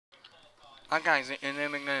guys, in the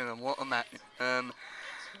beginning of what I'm at, the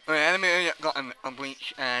enemy got a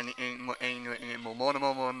breach and in what in more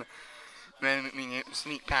one, then we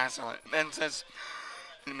sneak past on it. Then says,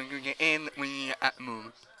 when we get in, we at the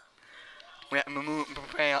moon. We have to move,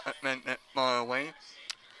 prepare far away,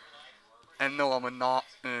 and no, I would not.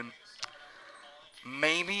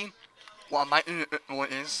 Maybe what I might do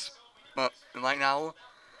what is, but right now,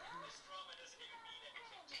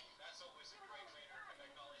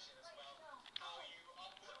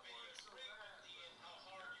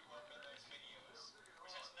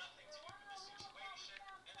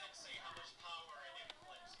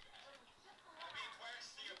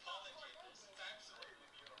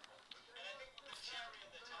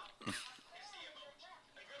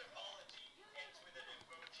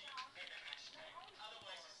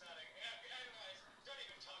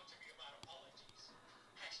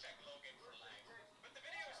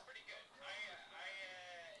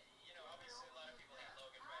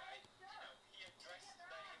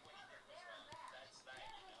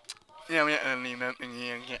 yeah, we have to leave it in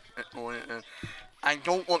here and get it going. I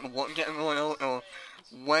don't want the water getting going out, or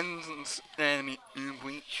when the enemy do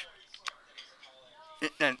breach,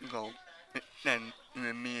 it then go. It then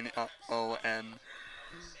mean up O-M.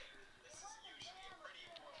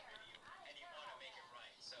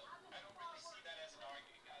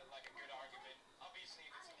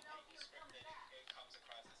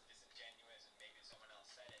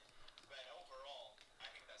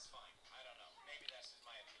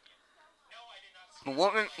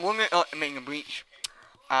 But when we make a breach,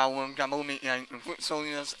 I will double meet the foot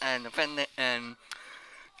soldiers and defend it, and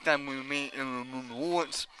then we meet and remove the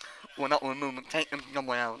wards. Well, not remove them, take them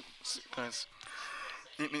somewhere else, because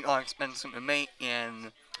it are expensive to make,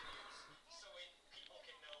 and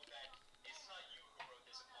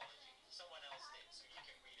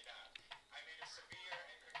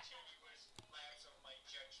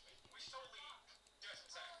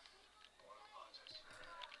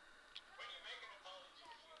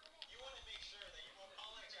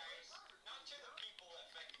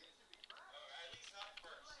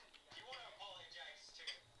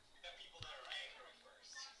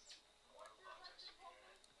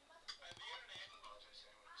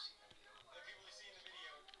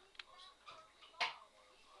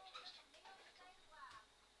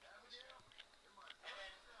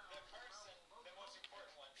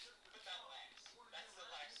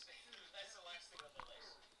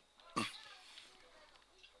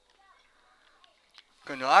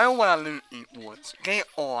because I don't want to loot these wards. They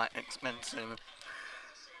are expensive.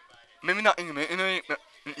 Maybe not in the beginning, but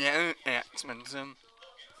yeah, they're expensive.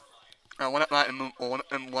 I want to like move on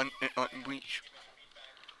and one breach.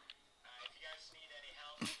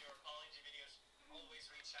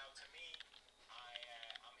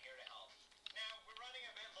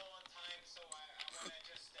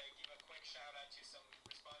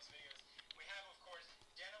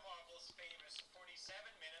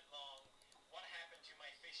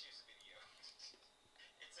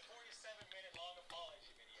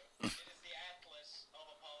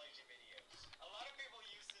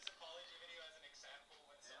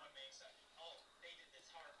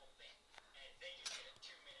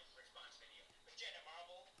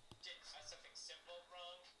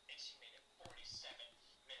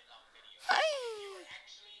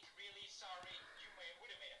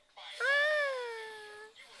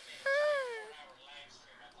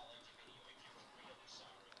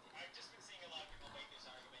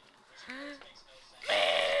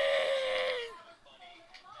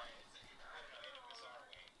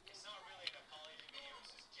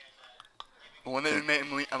 When they make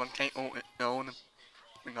me, I'm gonna take all it down.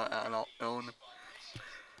 We got that a lot down.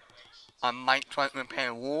 I might try to repair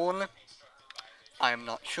a wall. I am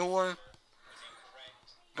not sure.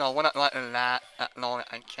 So I want to like that as long as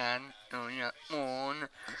I can. Oh yeah, on.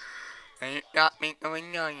 And it got me so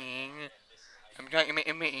annoying. I'm trying to make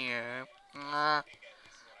a video. I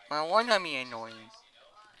want to be annoying.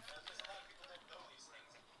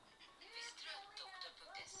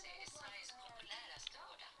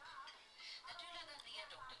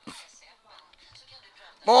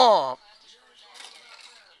 Bob!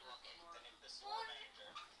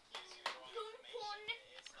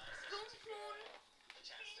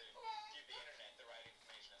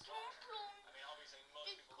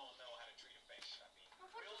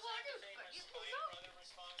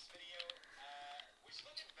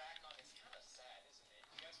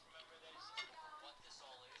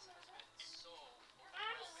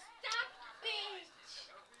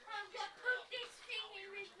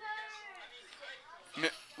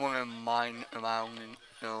 Want to mine around and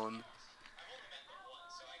so on.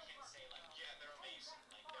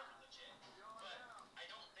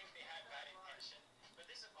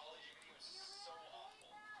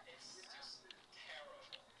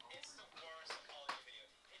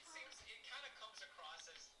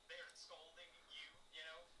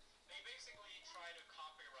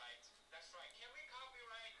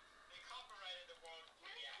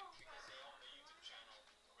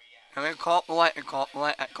 Can we copyright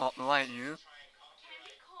you?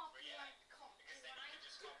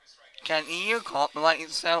 Can EU copyright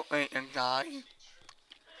itself and die?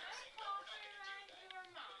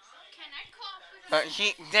 But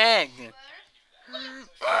she's dead.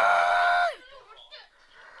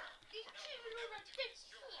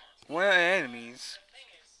 We're enemies.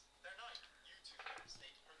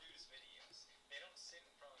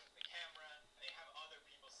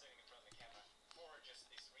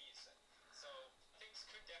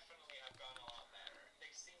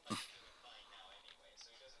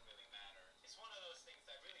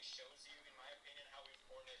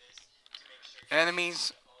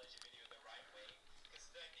 Enemies.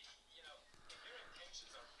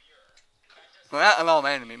 Well, that's a lot of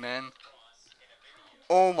enemy, man.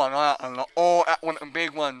 Oh my god, a lot. Oh, that one of the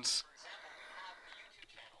big ones.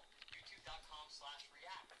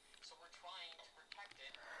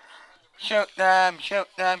 Shoot them, shoot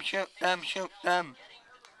them, shoot them, shoot them.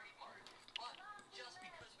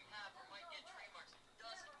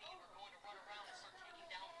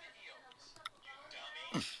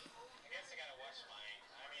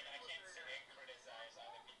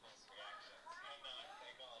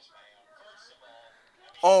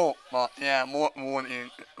 Oh, but yeah, more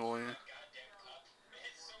in.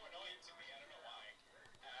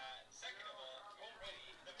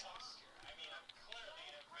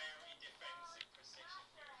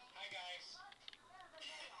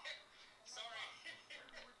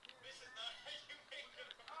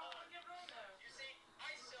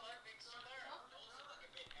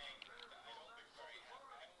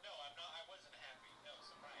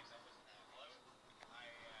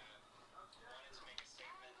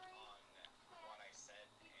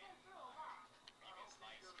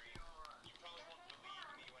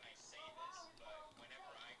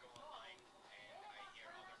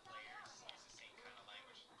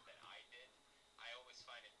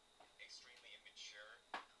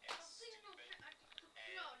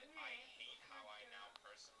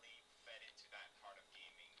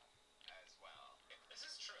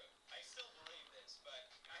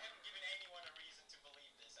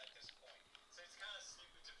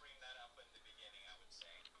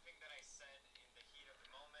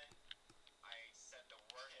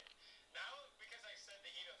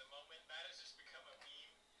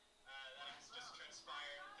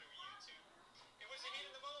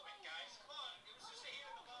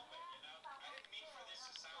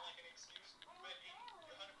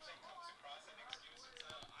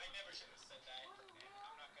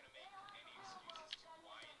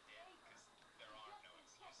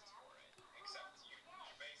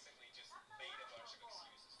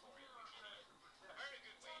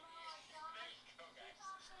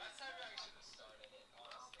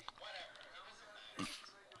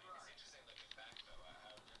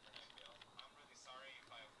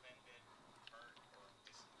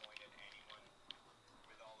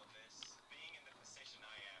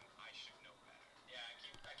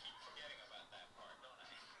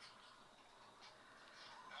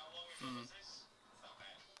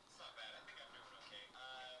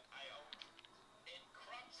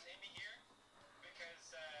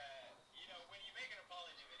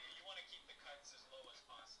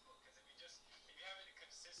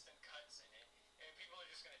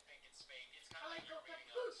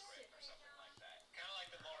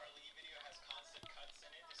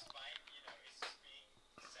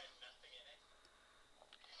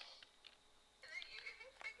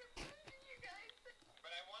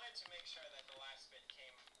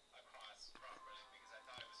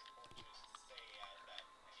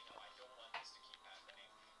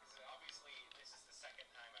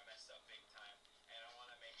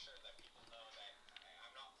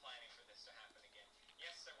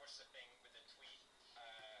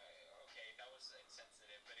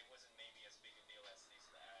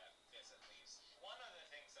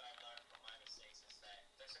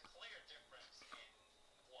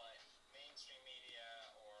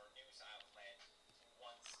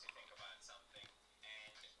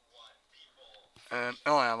 Mm.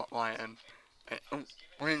 Oh, I'm lying. Oh,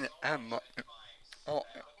 we're in the oh,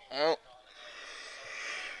 oh.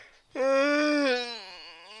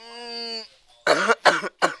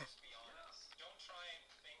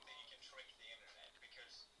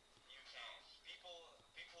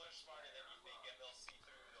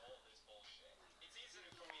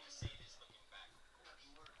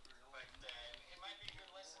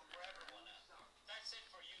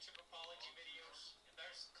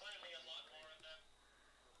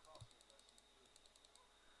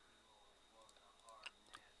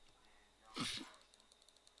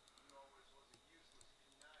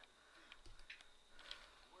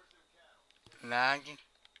 bag.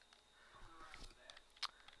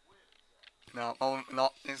 Now, I'll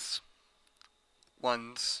lock this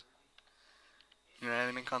once your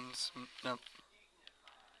enemy comes. No.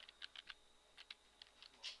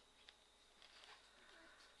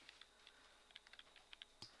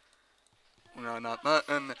 No, not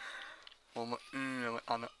button. On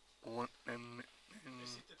Hur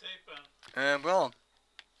sitter tejpen? bra.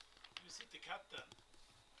 Hur sitter katten?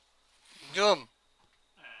 Dum.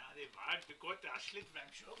 Det är varmt och gott arsligt.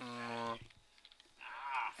 Vem köpte Mm.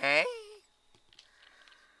 Ah, Hey.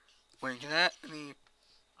 Wait, can that any?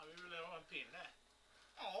 han vill ha en pinne.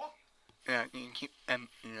 Ja, Yeah, you can keep them.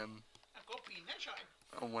 jag går pinnen, sa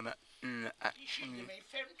jag. I wanna Det actually. skiljer mig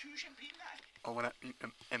 5000 pinnar. I wanna eat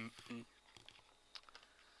them empty.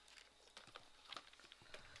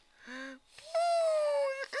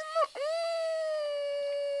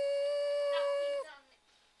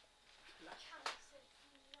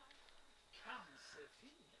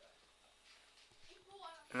 Cancerfingrar.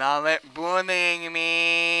 Love it bullying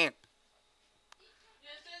me.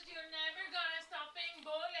 Just as you're never gonna stop being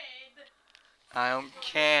bullied. I don't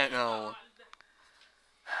care though.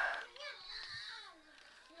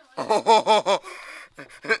 Oh,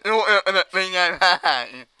 the thing I had.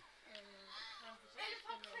 Eller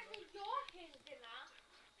för att tvätta jag händerna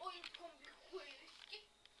och inte kommer bli sjuk.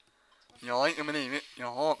 Jag har inte blivit, jag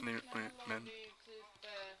har blivit sjuk men. Det är ju typ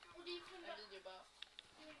Och det är för en video bara.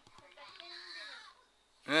 tvätta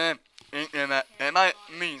händerna. Inte det är bara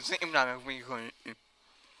mysigt ibland att bli sjuk.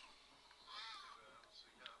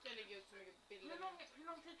 Det ligger ut så mycket bilder. Hur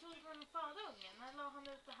lång tid tog det från föda ungen? När la han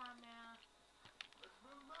ut det här med...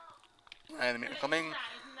 And coming,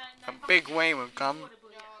 När a big wave will come Ja,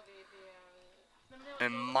 det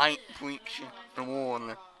and might breach the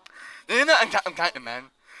wall. They're not attacking man.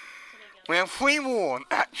 We have free warn.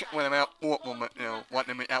 Actually, when I'm out walk woman, you know, what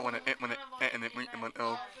they make out when it and it breach them out.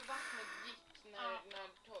 Ja, för vattnet gick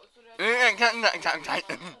så det Yeah, can't attack.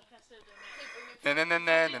 typ Na na na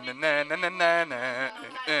na na na na na na.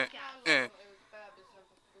 bebisen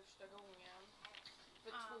för första gången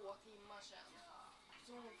för 2 timmar sedan.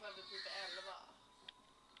 Så hon födde typ 11.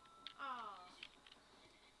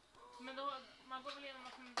 Men då, man går väl igenom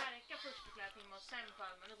att man verkar först i flera timmar och sen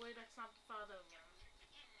föder, men det går ju rätt snabbt att föda ungen.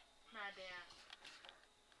 När det...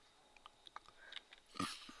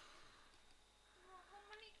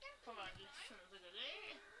 Får vara ledsen och tycker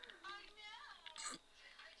det.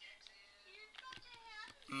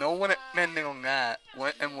 No one depending on that.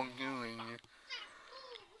 What everyone doing.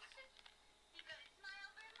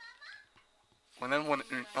 When everyone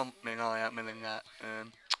is something, I am in that.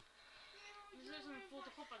 Det ser ut som en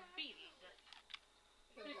fotokoppad bild.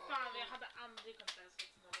 Fy fan, jag hade aldrig kunnat älska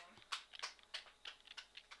ett sånt barn.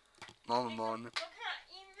 Mormon. De kan ha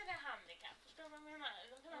inre handikapp, förstår du vad jag menar?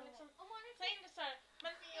 De kan ha liksom... Om man är Så in det så här,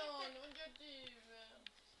 men... Ja, nu gör du.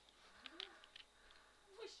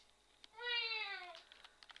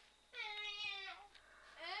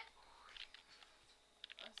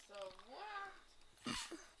 Alltså,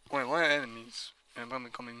 what? Wait, what are enemies? They're probably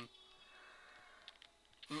coming.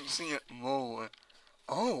 You can see it roll.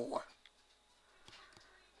 Oh!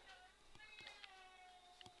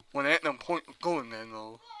 Well, there ain't no point of going there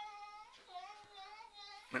though.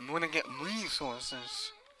 But when I get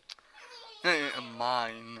resources, that ain't a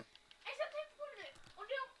mine. Alltså tänk på det nu. Om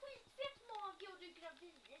du har skitfet mage och du är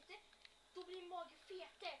gravid, då blir mage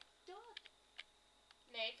fetare. Död.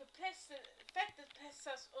 Nej, för fettet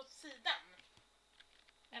pressas åt sidan.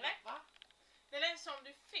 Eller? Va? Det är som om du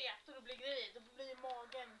är fet och du blir gravid, då blir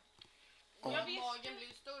magen... Oh. Jag vet Magen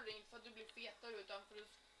blir större, inte för att du blir fetare utan för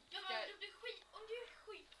att Ja, men om du är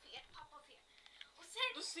skitfet, pappa fet. Och sen...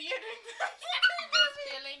 Då ser du inte. det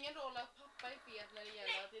spelar ingen roll att pappa är fet när det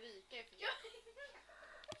gäller att Erika är fet.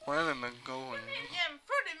 Where am I going?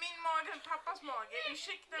 Jämför du min mage med pappas mage?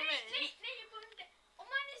 Ursäkta mig. Nej, det var inte. Om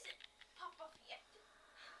man är pappa fet.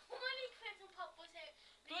 Om man är fet som pappa och säger...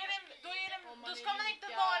 Då ska man inte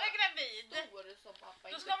vara gravid. Stor som pappa.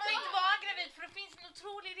 Då ska man inte vara gravid för det finns en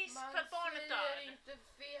otrolig risk för att barnet Man dör. säger inte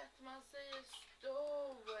fet, man säger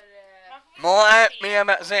stor. Vad är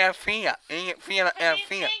med att säga fel? Inget fel att är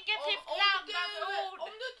fel. Negativt laddat ord. Om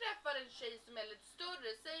du träffar en tjej som är lite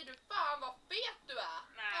större, säger du fan vad fet du är.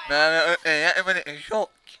 Nej. Men jag är väldigt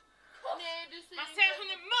tjock. Nej, du säger Man säger inte- hon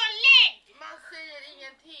är mullig. Man säger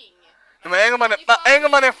ingenting. Men en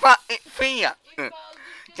gång man är fattigt fel.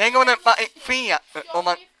 En gång man är fattigt fel. Om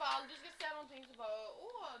man... Ifall du ska säga någonting så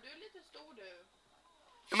bara, du är lite stor du.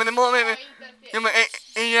 Men det må... Inte ens det. Ja men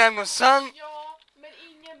är jag sant? Ja, men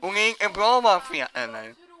ingen Hon är inte bra att vara fet eller?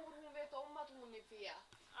 Jag tror hon vet om att hon är fet.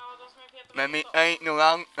 Ja, de som är feta. Men mitt är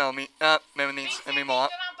ignorant och mitt är min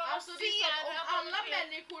mat. Alltså det är som om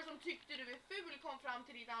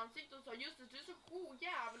ansikte och sa just det, du är så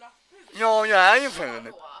jävla ful. Ja, jag är ju ful.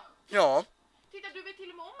 Då. Ja, Titta, du vet till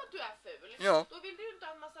och med om att du är ful. ja. Då vill du ju inte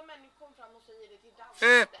att en massa människor kommer fram och säger det till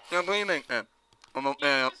dig. Jag bryr mig inte. Om de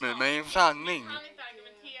är upp med mig i sanning. Han inte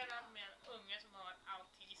argumentera med en unge som har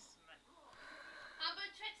autism. Han börjar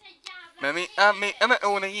tvätta sig jävla Men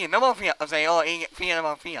vi gillar att vara fet och säger ja, inget fel att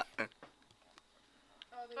vara fet. Ja,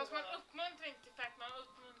 det är Fast man bra. uppmuntrar inte till fakt, man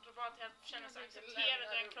uppmuntrar bara till att känna sig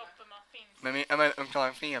accepterad i den kroppen man finns. Men vi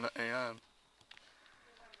tar fel att göra.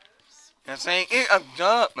 Jag säger inte att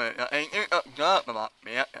döp mig. Jag säger inte att döp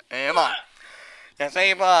mig. Jag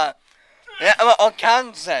säger bara. Jag har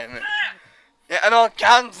cancer. Jag har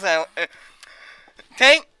cancer.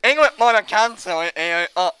 Tänk en gång man har cancer och jag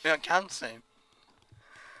har cancer.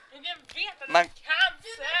 Ingen vet att Man- det är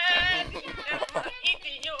cancer! Jävla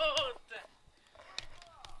idiot!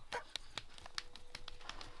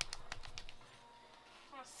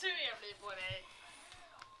 Vad sur jag blir på dig.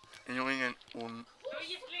 Jag har ingen ond. Det var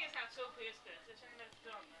jättelänge sedan jag såg på just det, så jag känner mig lite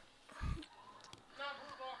glad nu. Nu har jag gått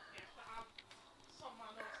tillbaka efter allt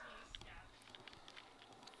sommarlovsilska.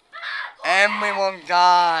 Everyone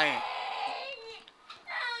die.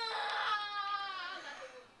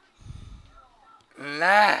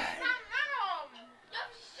 Lär. Stanna dem! Jag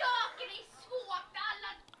försöker, det är svårt,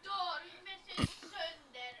 alla dör, universum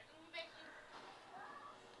sönder, universum...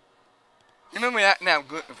 You remember that now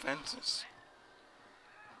good offenses.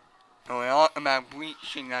 So I ought about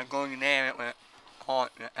breaching that going there with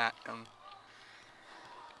heart at them.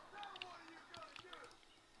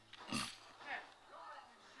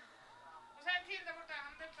 Och sen till där borta,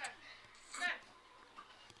 hand uppe. Där.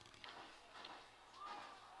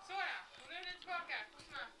 Så ja, och nu är det tillbaka. Kom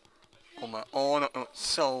snabbt. For my honor of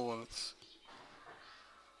souls.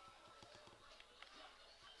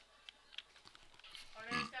 Och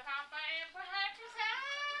nu ska pappa in på högkonsert,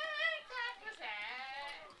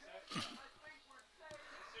 högkonsert.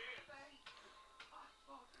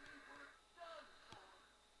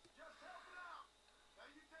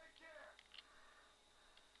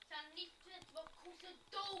 Sen 19 var kossen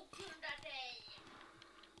dog på grund av dig.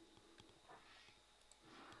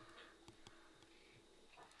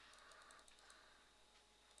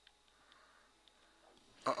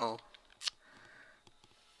 Uh-oh.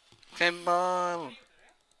 Temple.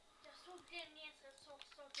 Jag såg den ner så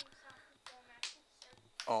du särskilt på med kossen.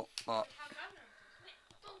 Oh, fuck.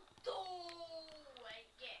 De dog!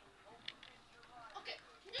 Okej,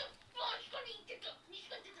 nu ska ni inte dö. Ni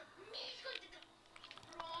ska inte dö. Ni ska inte dö.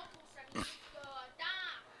 Bra kossar, ni ska döda.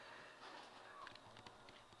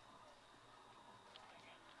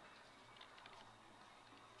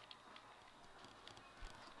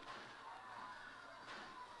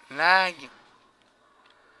 Lag.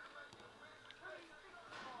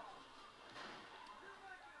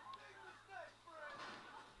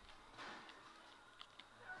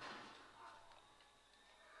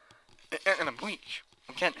 They're gonna breach.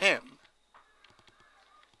 We can't hit him.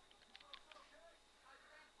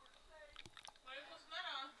 Var är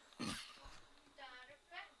kossorna då? Där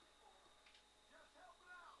uppe.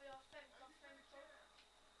 Och jag har 15.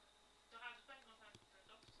 Du hade 15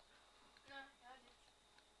 också. Nej, jag hade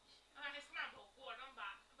Han är snabb och går. De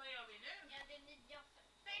bara, vad gör vi nu? ja, det är 9.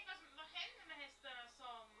 Tänk vad händer med hästarna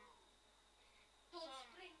som... De Som-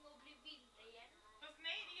 springer och blir vilda igen. Fast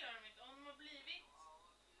nej, det gör de inte. Om de har blivit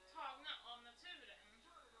tagna av naturen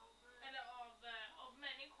eller av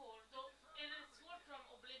människor, då är det svårt för dem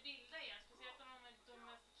att bli vilda igen. Speciellt om de är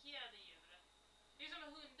domestikerade djur. Det är som med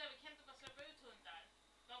hundar. Vi kan inte bara släppa ut hundar.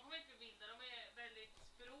 De kommer inte bli vilda. De är väldigt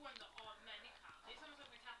beroende av människan. Det är samma sak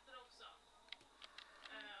med katter också.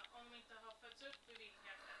 Om de inte har fötts upp i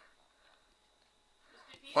vildheten. Så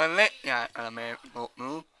det finns- Well, let ya, I mean,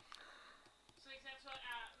 move. Så exakt så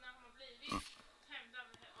är när de har blivit tämjda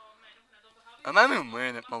av människorna, de behöver I'm having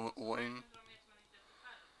weird at my wing. de vet man inte efter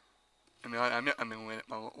själv. I mean, I'm not having weird at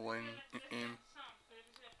my wing. Det är rätt sant, för det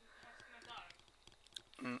betyder att hästarna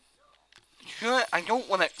dör. Sure, I don't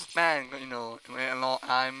want to expand, you know, a lot.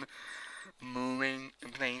 I'm moving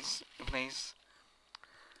in place,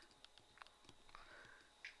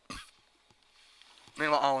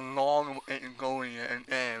 Maybe how long it can go here and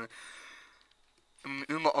there.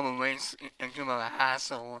 I'm not on a race, and give a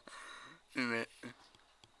hassle to it.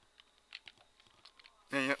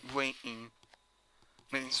 Then you're waiting.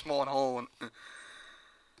 Making small hole.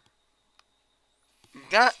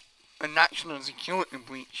 That a national security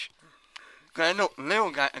breach. Cause I know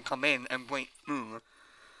little guy can come in and break through.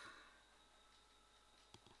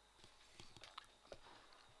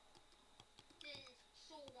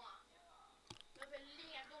 Så. Jag är väl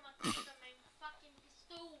redo om att skjuta med en fucking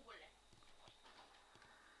pistol.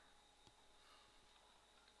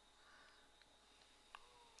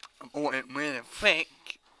 or it really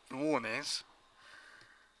thick, the wall is.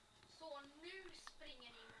 Så nu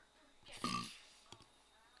springer ni med pucken.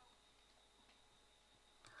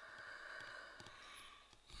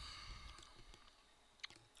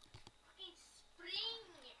 Fucking spring!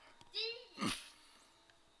 Dit!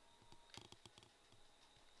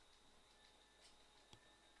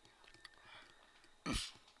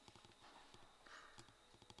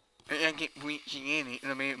 I get reaching in it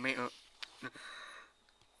and I make it.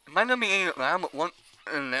 Might not be it around, but one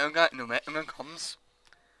little guy in the retina comes.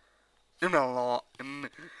 In a lot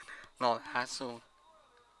of hassle.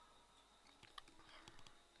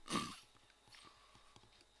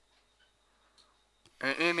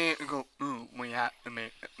 And it made it go, ooh, we have to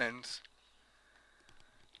make it sense.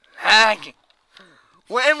 Hag!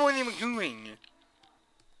 What everyone even doing?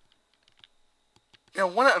 Yeah,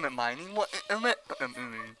 one of them at mining, what am I doing? Faktiskt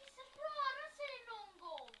röra sig någon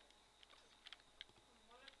gång. De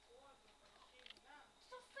håller på att chilla.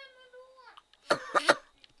 Så 500 år.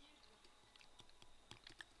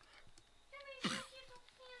 Jag vill inte ge dem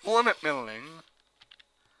fel. What am I building?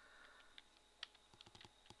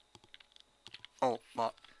 Oh,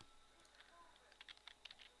 what?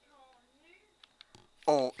 Ja, nu.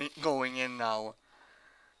 Oh, it's going in now.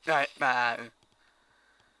 That's bad.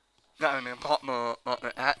 That would pop more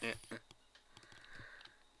at it.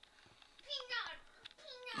 Pingar!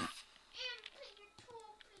 Pingar! En pinge,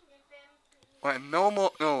 två pinge, fem pinge. Wait, no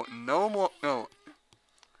more, no more, no.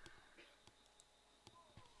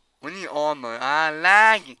 We need armor. Ah,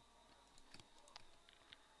 lag!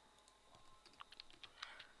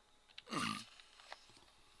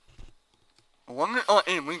 One oh,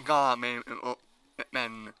 hey, we got me,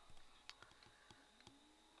 man.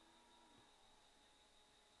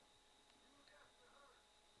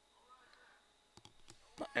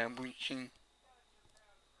 I'm reaching.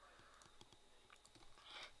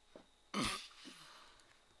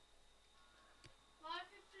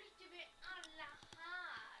 Varför flyttar vi alla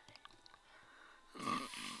här?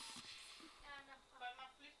 Gärna För man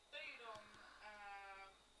flyttar ju dem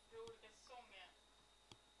för olika säsonger.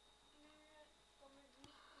 nu. De är mitt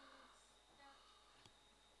minsta.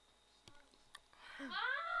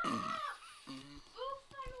 Ah!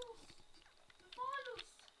 Buffalos! Buffalos!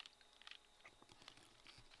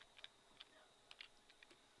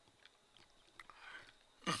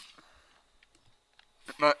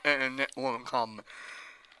 But it won't come.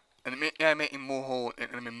 And they're making more hole,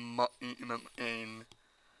 it's gonna be eating them in.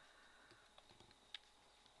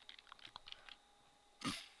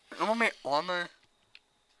 I'm gonna make armor.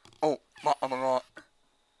 Oh, but I'm not.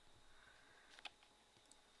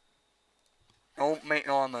 Don't make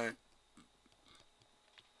armor.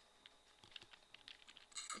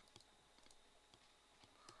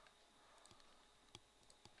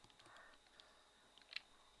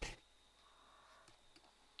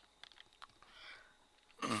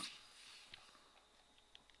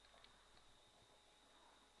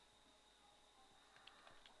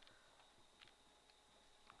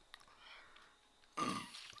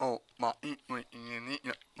 Oh, but you need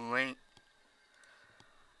to wait.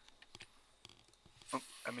 Oh,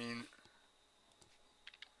 I mean,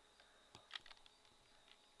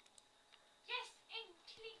 Yes,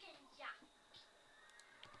 äntligen Jack!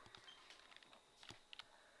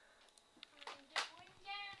 Det var en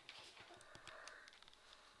Jack.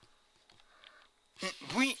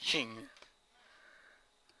 it's breaching.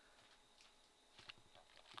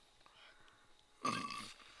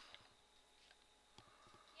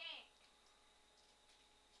 Jack.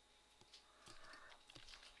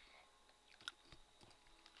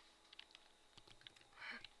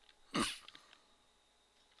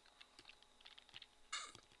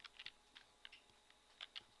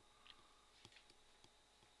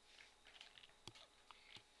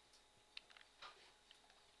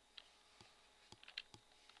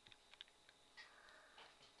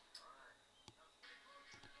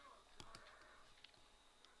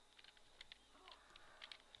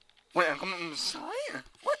 Wait, I'm coming inside?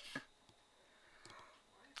 What?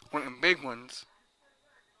 One of the big ones.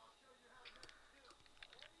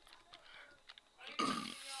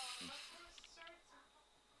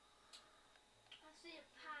 Han säger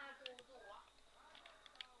per då och då.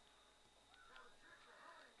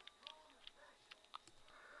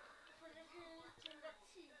 För det blir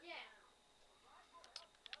 110.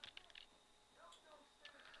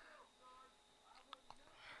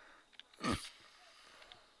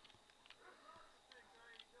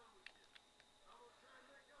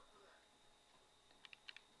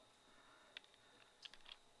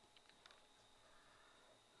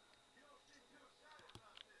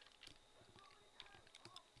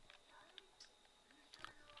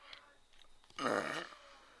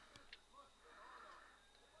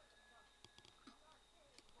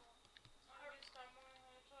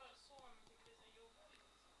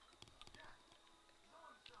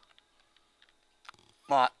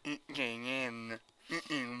 but it's getting in. It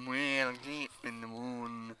is real deep in the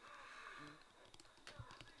wound.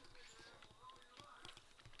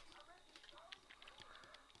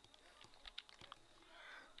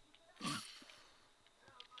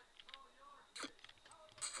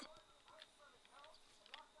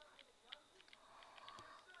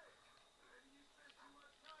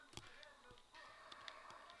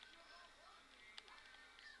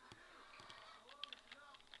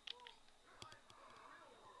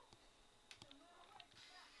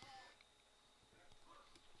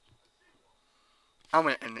 I'm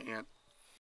gonna end it here.